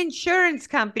 It's an insurance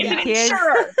company, It's an kids.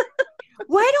 insurer.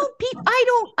 Why don't people? I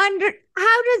don't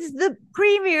how does the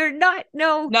premier not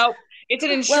know? No, it's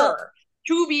an insurer. Well,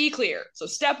 To be clear, so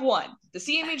step one, the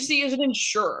CMHC is an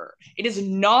insurer. It is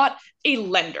not a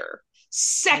lender.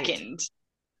 Second,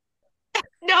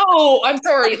 no, I'm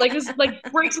sorry. Like this like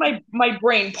breaks my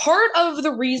brain. Part of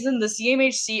the reason the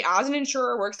CMHC as an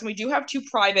insurer works, and we do have two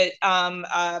private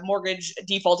mortgage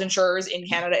default insurers in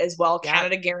Canada as well, Yeah.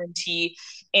 Canada Guarantee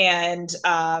and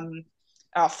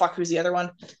oh fuck, who's the other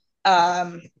one?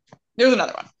 There's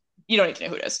another one. You don't need to know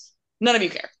who it is. None of you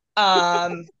care.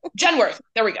 Genworth.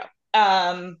 There we go.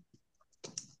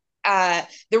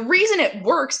 The reason it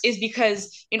works is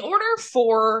because in order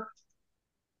for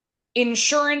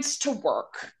insurance to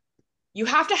work, you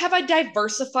have to have a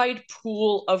diversified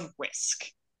pool of risk.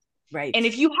 right. And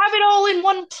if you have it all in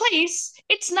one place,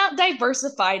 it's not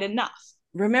diversified enough.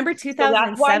 Remember So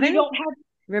that's why you 2007? don't have.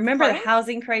 Remember the Pardon?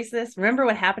 housing crisis? Remember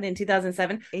what happened in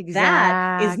 2007?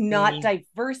 That is not Exactly.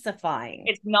 diversifying.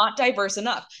 It's not diverse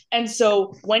enough. And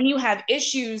so when you have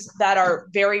issues that are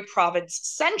very province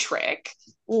centric,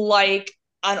 like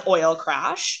an oil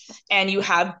crash, and you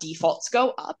have defaults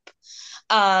go up,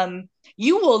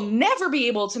 you will never be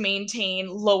able to maintain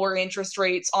lower interest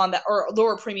rates on that or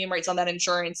lower premium rates on that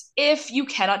insurance if you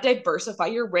cannot diversify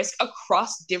your risk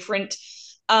across different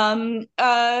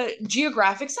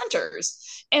geographic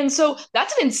centers. And so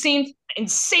that's an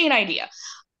insane idea.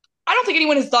 I don't think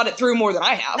anyone has thought it through more than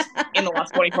I have in the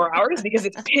last 24 hours because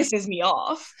it pisses me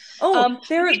off. Oh,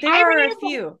 there the are irony a of the whole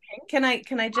few. Can I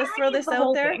just throw irony of this the out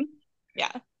whole there? thing-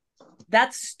 Yeah.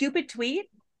 That stupid tweet,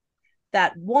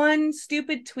 that one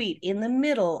stupid tweet in the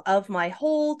middle of my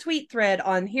whole tweet thread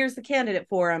on Here's the Candidate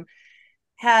Forum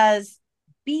has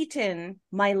beaten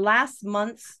my last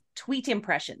month's tweet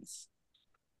impressions.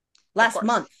 Last course.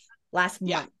 month.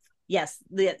 Yeah. Yes.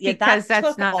 Because that that's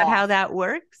took not off. how that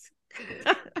works.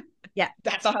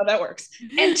 That's not how that works.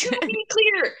 And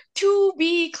to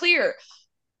be clear,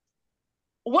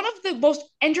 one of the most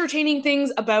entertaining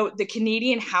things about the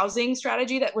Canadian housing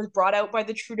strategy that was brought out by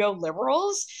the Trudeau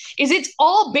Liberals is it's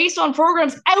all based on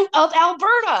programs out of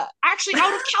Alberta, actually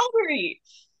out of Calgary.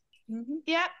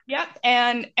 Mhm. Yep.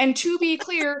 And to be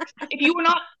clear, if you are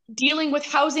not dealing with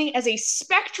housing as a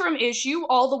spectrum issue,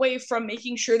 all the way from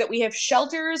making sure that we have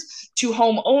shelters to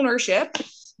home ownership,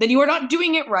 then you are not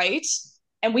doing it right.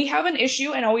 And we have an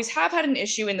issue and always have had an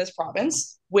issue in this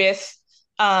province with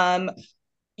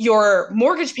your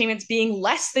mortgage payments being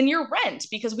less than your rent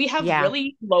because we have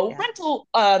really low rental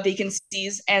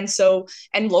vacancies and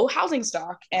low housing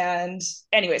stock. And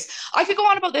anyways, I could go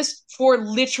on about this for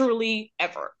literally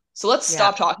ever. So let's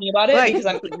stop talking about it because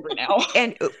I'm angry now.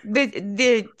 And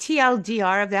the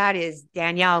TLDR of that is,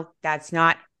 Danielle, that's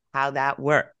not how that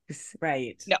works.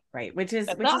 Right. No. Right. Which is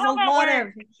That's a not how that lot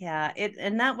works. of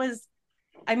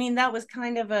and that was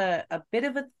kind of a bit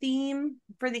of a theme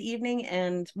for the evening.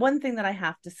 And one thing that I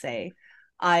have to say,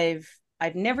 I've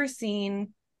never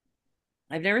seen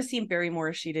Barry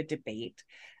Morishita debate.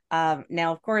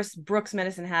 Now, of course, Brooks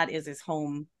Medicine Hat is his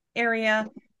home area.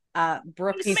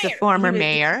 Brooks, he's the former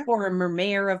mayor. Former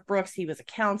mayor of Brooks. He was a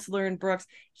counselor in Brooks.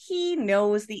 He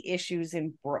knows the issues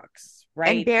in Brooks,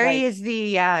 right? And Barry is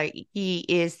he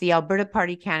is the Alberta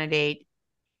Party candidate,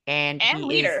 and he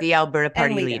leader. is the Alberta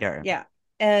Party leader. Yeah,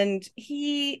 and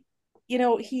he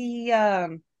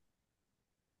got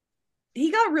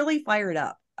really fired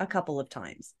up a couple of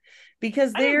times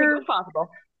because they're possible.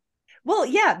 Well,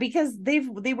 yeah, because they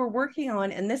were working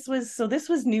on, and this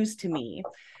was news to me,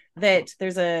 that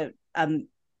there's a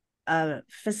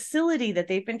facility that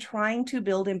they've been trying to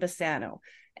build in Bassano.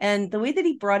 And the way that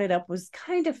he brought it up was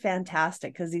kind of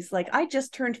fantastic because he's like, I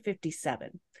just turned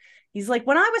 57. He's like,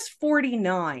 when I was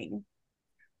 49,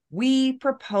 we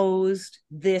proposed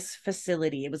this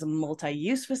facility. It was a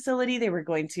multi-use facility. They were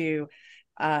going to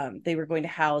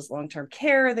house long-term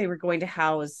care. They were going to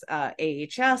house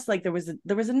AHS. Like there was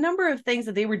a number of things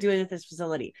that they were doing at this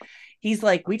facility. He's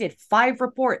like, we did 5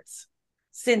 reports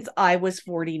since I was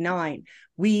 49.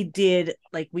 We did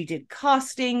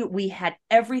costing. We had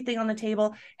everything on the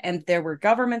table. And there were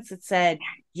governments that said,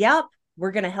 yep,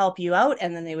 we're going to help you out.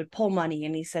 And then they would pull money.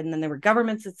 And he said, and then there were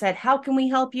governments that said, how can we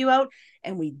help you out?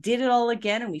 And we did it all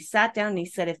again. And we sat down and he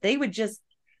said, if they would just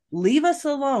leave us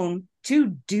alone to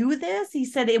do this, he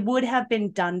said it would have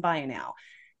been done by now.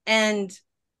 And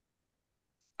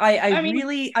I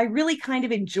really kind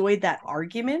of enjoyed that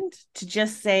argument to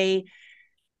just say,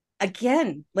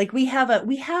 again, like we have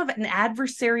an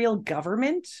adversarial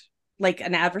government, like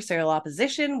an adversarial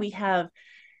opposition. We have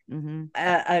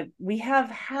we have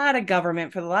had a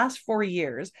government for the last 4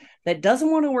 years that doesn't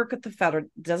want to work with the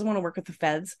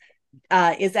feds,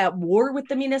 is at war with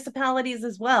the municipalities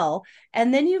as well.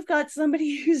 And then you've got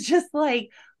somebody who's just like,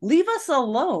 leave us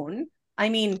alone. I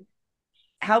mean,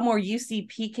 how more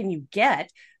UCP can you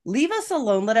get? Leave us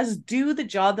alone. Let us do the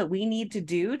job that we need to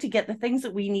do to get the things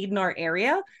that we need in our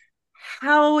area.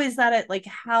 How is that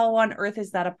how on earth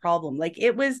is that a problem? Like,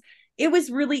 it was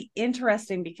really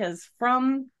interesting, because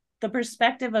from the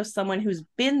perspective of someone who's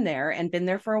been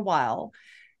there for a while,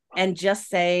 and just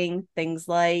saying things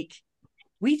like,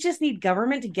 we just need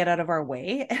government to get out of our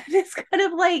way. And it's kind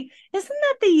of like, isn't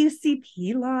that the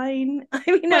UCP line? I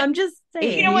mean, but I'm just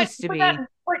saying. You know what?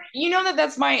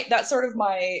 That's sort of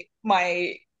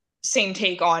my same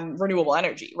take on renewable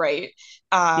energy, right?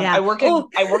 I work a lot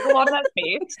in that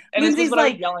space, and Lindsay's this is what I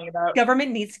was yelling about.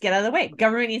 Government needs to get out of the way.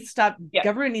 Government needs to stop. Yeah.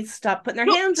 Government needs to stop putting their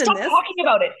hands in this. Stop talking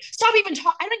about it. Stop even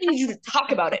talk. I don't need you to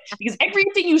talk about it, because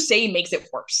everything you say makes it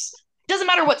worse. It doesn't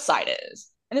matter what side it is.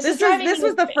 And this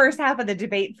was the first half of the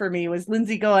debate for me, was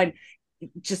Lindsay going,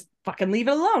 just fucking leave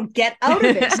it alone. Get out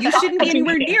of it. You shouldn't be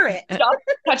anywhere near it. Stop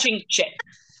touching shit.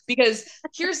 Because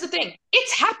here's the thing,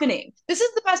 it's happening. This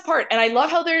is the best part. And I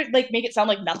love how they're like, make it sound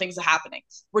like nothing's happening.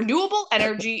 Renewable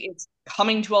energy is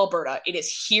coming to Alberta. It is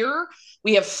here.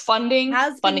 We have funding.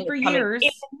 Funding for years.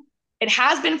 It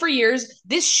has been for years.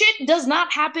 This shit does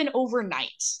not happen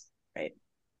overnight. Right.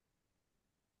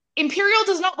 Imperial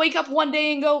does not wake up one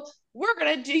day and go, we're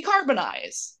going to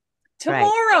decarbonize.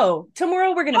 Tomorrow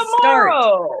we're going to start.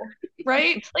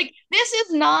 Right? Like,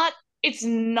 it's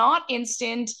not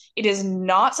instant. It is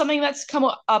not something that's come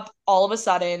up all of a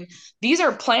sudden. These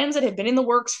are plans that have been in the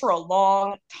works for a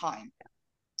long time.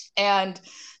 And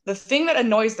the thing that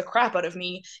annoys the crap out of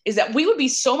me is that we would be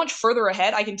so much further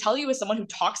ahead. I can tell you, as someone who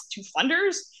talks to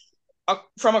funders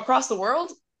from across the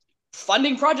world,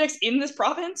 funding projects in this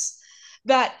province,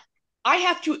 that I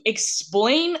have to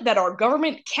explain that our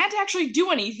government can't actually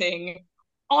do anything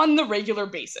on the regular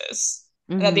basis.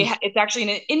 That it's actually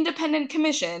an independent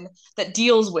commission that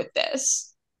deals with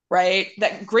this, right?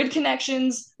 That grid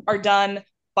connections are done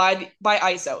by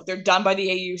ISO. They're done by the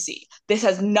AUC. This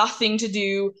has nothing to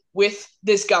do with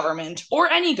this government or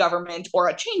any government or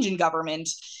a change in government.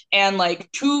 And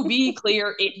like, to be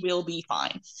clear, it will be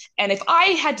fine. And if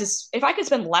I could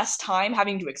spend less time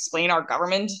having to explain our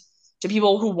government to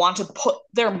people who want to put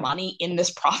their money in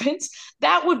this province,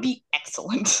 that would be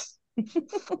excellent.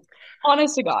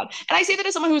 Honest to God. And I say that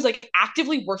as someone who's like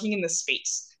actively working in this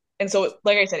space. And so,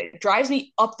 like I said, it drives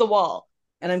me up the wall.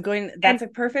 And that's a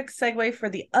perfect segue for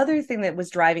the other thing that was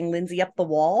driving Lindsay up the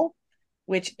wall,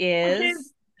 which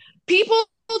is people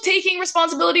taking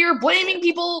responsibility or blaming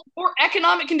people for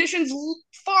economic conditions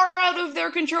far out of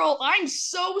their control. I'm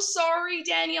so sorry,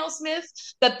 Danielle Smith,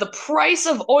 that the price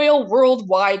of oil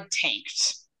worldwide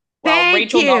tanked while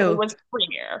Rachel Notley was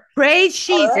premier. Praise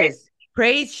Jesus. Right?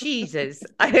 Praise Jesus.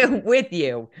 I am with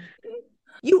you.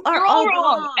 You're all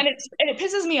wrong. And it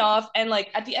pisses me off. And like,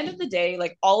 at the end of the day,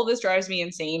 like, all of this drives me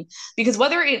insane, because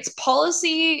whether it's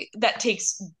policy that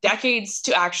takes decades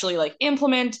to actually like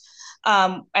implement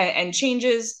and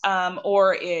changes,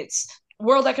 or it's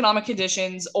world economic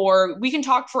conditions, or we can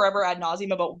talk forever ad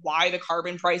nauseum about why the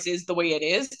carbon price is the way it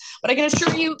is, but I can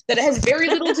assure you that it has very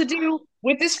little to do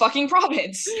with this fucking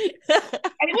province. And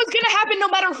it was going to happen no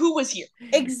matter who was here.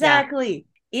 Exactly.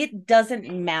 Yeah. It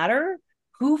doesn't matter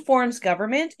who forms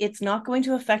government. It's not going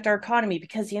to affect our economy,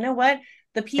 because you know what?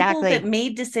 The people that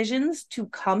made decisions to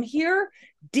come here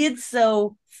did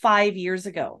so 5 years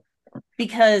ago,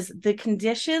 because the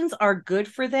conditions are good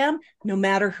for them no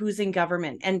matter who's in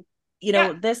government. And you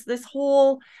know, this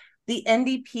whole, the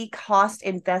NDP cost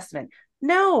investment.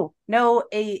 No,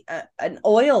 an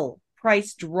oil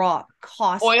price drop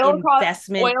cost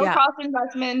investment. Cost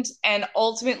investment, and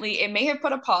ultimately it may have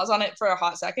put a pause on it for a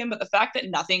hot second, but the fact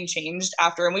that nothing changed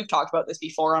after, and we've talked about this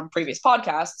before on previous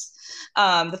podcasts,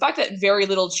 the fact that very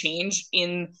little change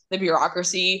in the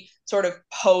bureaucracy sort of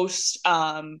post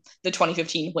the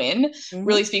 2015 win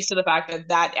really speaks to the fact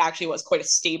that actually was quite a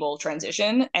stable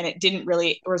transition, and it didn't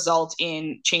really result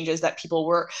in changes that people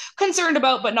were concerned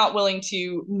about but not willing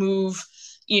to move,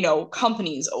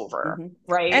 companies over,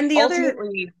 right? And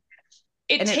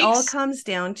it all comes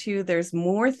down to, there's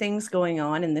more things going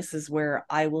on, and this is where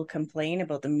I will complain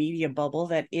about the media bubble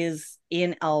that is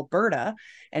in Alberta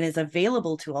and is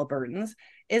available to Albertans,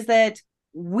 is that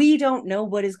we don't know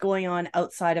what is going on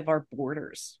outside of our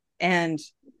borders. And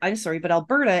I'm sorry, but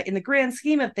Alberta, in the grand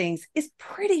scheme of things, is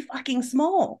pretty fucking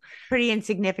small. Pretty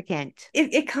insignificant.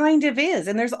 It kind of is.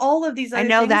 And there's all of these other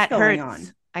things going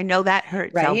on. I know that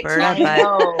hurts, Right? Alberta,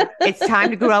 No, but it's time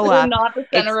to grow we're up. not the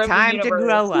center It's of the time to universe.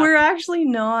 grow up. We're actually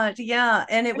not. Yeah.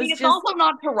 And it I was mean, it's just also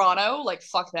not Toronto. Like,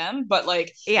 fuck them. But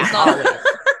like, Yeah, it's not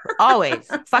always.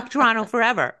 Fuck Toronto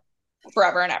forever.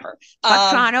 forever and ever.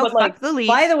 Fuck Toronto. But like, Fuck the Leafs.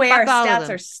 by the way, fuck our all of stats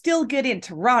them. are still good in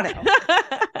Toronto.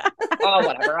 oh,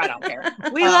 whatever. I don't care.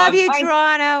 We love you,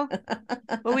 Toronto,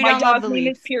 but we my don't love dog's the name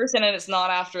Leafs. is Pearson, and it's not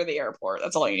after the airport.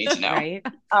 That's all you need to know. Right.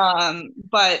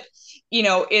 But you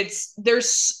know,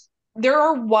 there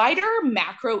are wider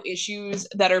macro issues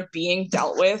that are being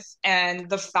dealt with, and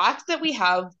the fact that we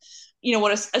have, you know,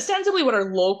 what is ostensibly what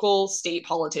are local state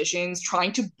politicians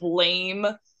trying to blame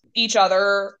each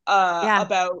other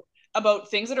about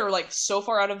things that are like so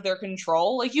far out of their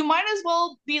control. Like, you might as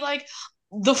well be like,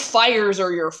 the fires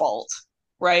are your fault,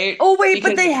 right? Oh wait,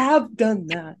 but they have done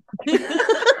that.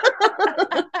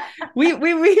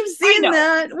 we've seen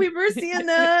that. We were seeing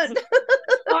that.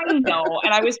 I know,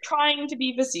 and I was trying to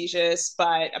be facetious,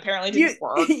 but apparently it didn't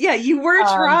work. Yeah, you were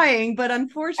trying, but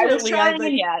unfortunately, I was trying,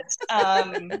 and yet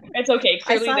it's okay.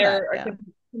 Clearly, there are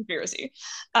conspiracy.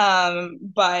 But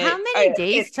how many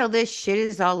days till this shit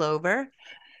is all over?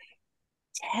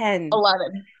 10.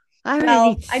 11.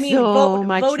 I mean, so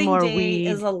much voting more day weed.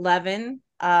 is 11.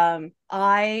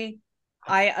 I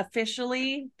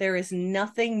officially, there is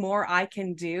nothing more I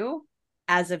can do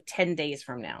as of 10 days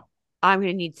from now. I'm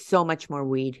gonna need so much more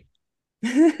weed.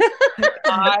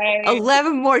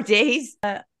 11 more days.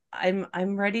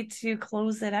 I'm ready to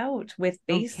close it out with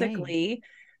basically,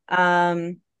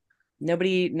 nobody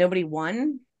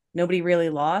won, nobody really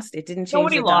lost. It didn't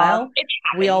change the dial.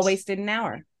 We all wasted an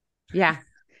hour. Yeah.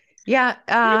 It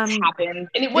happened,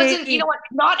 and it wasn't. You know what?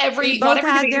 Not every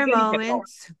had their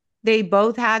moments. They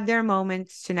both had their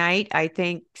moments tonight. I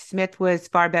think Smith was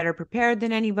far better prepared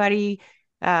than anybody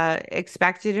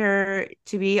expected her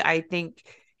to be. I think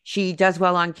she does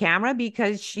well on camera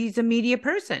because she's a media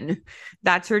person.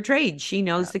 That's her trade. She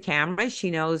knows the camera.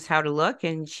 She knows how to look,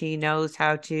 and she knows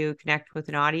how to connect with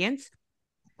an audience.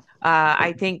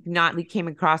 I think Notley came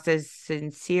across as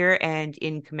sincere and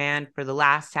in command for the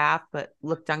last half, but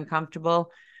looked uncomfortable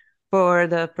for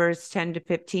the first 10 to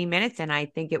 15 minutes. And I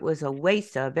think it was a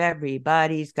waste of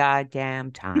everybody's goddamn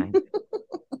time.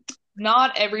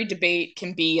 Not every debate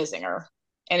can be a zinger.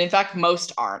 And in fact,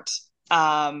 most aren't.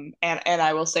 And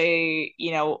I will say,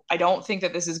 you know, I don't think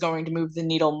that this is going to move the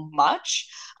needle much.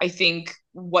 I think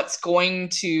what's going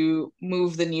to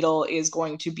move the needle is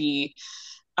going to be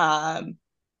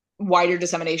wider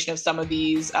dissemination of some of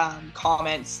these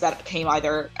comments that came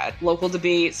either at local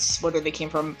debates, whether they came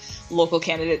from local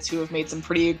candidates who have made some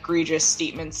pretty egregious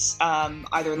statements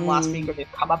either in the last week or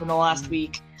they've come up in the last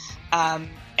week. And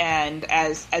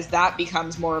as that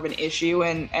becomes more of an issue,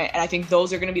 and I think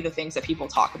those are going to be the things that people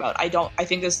talk about. I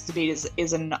think this debate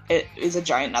is a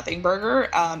giant nothing burger.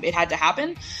 It had to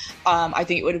happen. I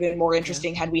think it would have been more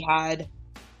interesting had we had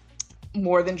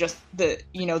more than just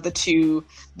anyone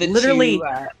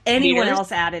leaders.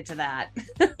 Else added to that.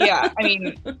 Yeah, I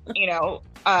mean,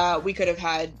 we could have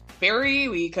had Barry,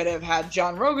 we could have had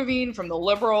John Roggeveen from the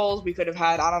Liberals, we could have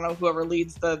had, I don't know, whoever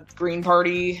leads the Green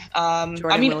Party. Arthur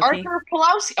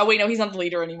Pawlowski. Oh wait, no, he's not the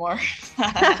leader anymore.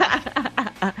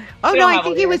 I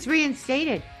think he was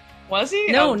reinstated. Was he?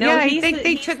 No. Yeah, I think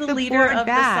they took the leader of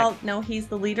back. He's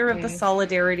the leader of the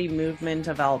Solidarity Movement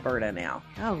of Alberta now.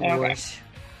 Oh, Lord.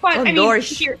 But I mean,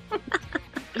 here's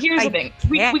the thing: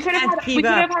 we could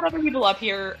have had other people up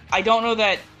here. I don't know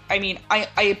that. I mean, I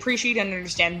appreciate and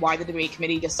understand why the debate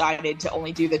committee decided to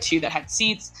only do the two that had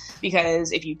seats,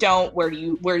 because if you don't, where do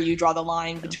you draw the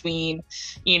line between,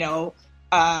 and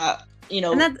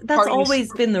that's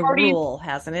always been the rule,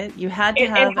 hasn't it? You had to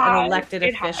have an elected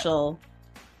official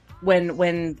when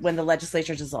the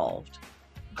legislature dissolved.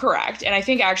 Correct. And I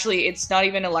think actually it's not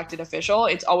even elected official.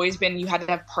 It's always been you had to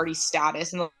have party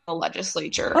status in the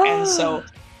legislature. And so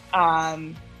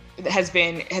it has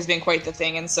been quite the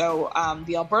thing. And so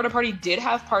the Alberta Party did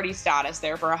have party status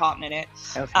there for a hot minute.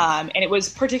 Okay. And it was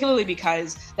particularly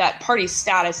because that party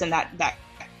status and that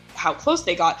how close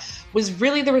they got was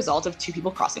really the result of two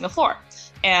people crossing the floor.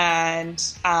 And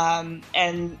one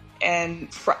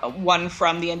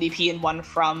from the NDP and one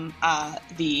from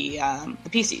the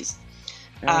PCs.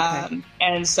 Okay.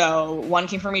 And so one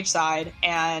came from each side,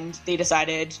 and they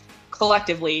decided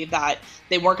collectively that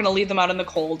they weren't going to leave them out in the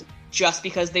cold just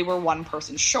because they were one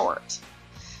person short.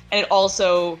 And it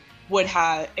also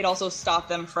stopped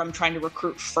them from trying to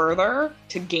recruit further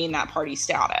to gain that party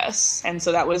status. And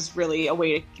so that was really a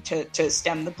way to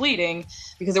stem the bleeding,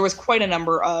 because there was quite a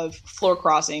number of floor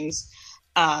crossings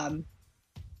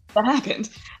that happened.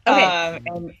 Okay.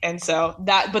 And so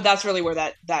but that's really where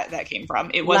that came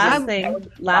from. It Last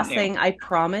wasn't thing I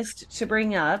promised to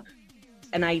bring up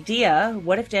an idea.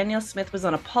 What if Danielle Smith was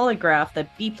on a polygraph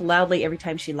that beeped loudly every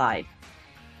time she lied?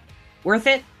 Worth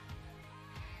it?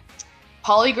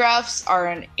 Polygraphs are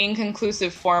an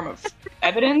inconclusive form of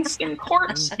evidence in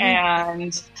court,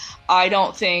 and I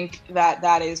don't think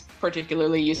that is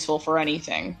particularly useful for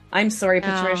anything. I'm sorry,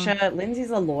 Patricia.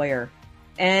 Lindsay's a lawyer,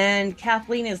 and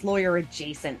Kathleen is lawyer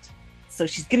adjacent, so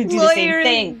she's gonna do the same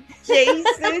thing.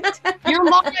 Adjacent. You're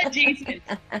law adjacent.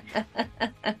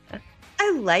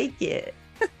 I like it.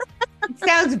 It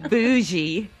sounds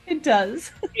bougie. It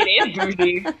does. It is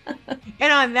bougie.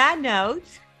 And on that note,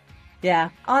 yeah.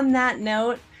 On that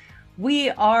note,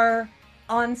 we are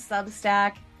on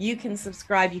Substack. You can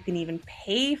subscribe. You can even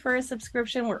pay for a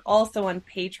subscription. We're also on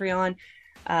Patreon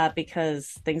because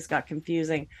things got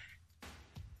confusing.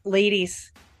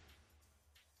 Ladies,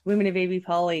 women of AB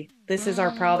Poly, this is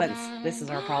our province. This is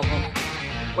our problem.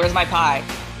 Where's my pie?